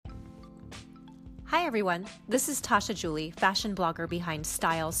Hi everyone, this is Tasha Julie, fashion blogger behind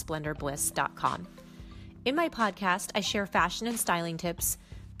StyleSplendorBliss.com. In my podcast, I share fashion and styling tips,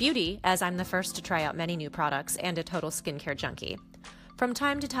 beauty, as I'm the first to try out many new products, and a total skincare junkie. From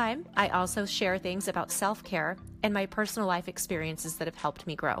time to time, I also share things about self-care and my personal life experiences that have helped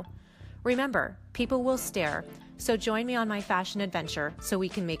me grow. Remember, people will stare, so join me on my fashion adventure so we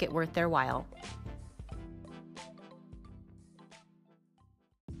can make it worth their while.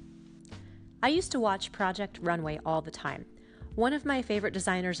 I used to watch Project Runway all the time. One of my favorite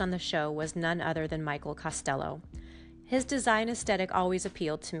designers on the show was none other than Michael Costello. His design aesthetic always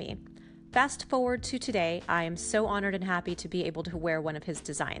appealed to me. Fast forward to today, I am so honored and happy to be able to wear one of his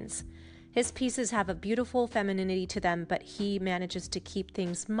designs. His pieces have a beautiful femininity to them, but he manages to keep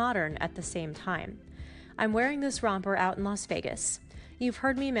things modern at the same time. I'm wearing this romper out in Las Vegas. You've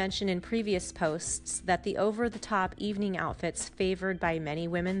heard me mention in previous posts that the over-the-top evening outfits favored by many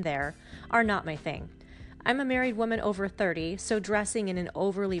women there are not my thing. I'm a married woman over 30, so dressing in an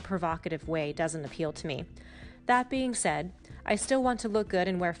overly provocative way doesn't appeal to me. That being said, I still want to look good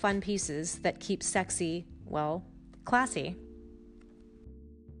and wear fun pieces that keep sexy, well, classy.